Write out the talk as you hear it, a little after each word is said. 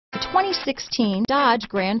2016 Dodge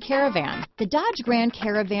Grand Caravan. The Dodge Grand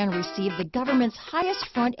Caravan received the government's highest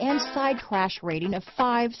front and side crash rating of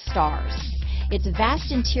 5 stars. Its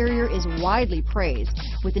vast interior is widely praised,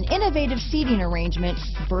 with an innovative seating arrangement,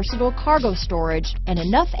 versatile cargo storage, and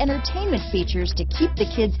enough entertainment features to keep the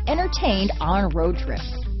kids entertained on road trips.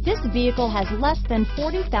 This vehicle has less than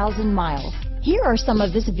 40,000 miles. Here are some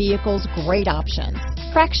of this vehicle's great options: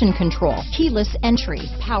 traction control, keyless entry,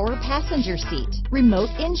 power passenger seat,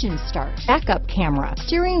 remote engine start, backup camera,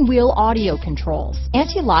 steering wheel audio controls,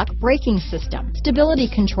 anti-lock braking system, stability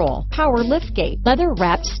control, power liftgate,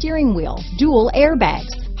 leather-wrapped steering wheel, dual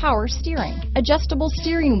airbags, power steering, adjustable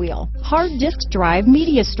steering wheel, hard disk drive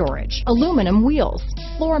media storage, aluminum wheels,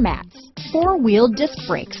 floor mats, 4-wheel disc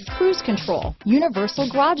brakes, cruise control, universal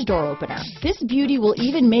garage door opener. This beauty will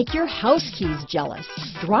even make your house keys jealous.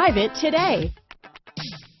 Drive it today.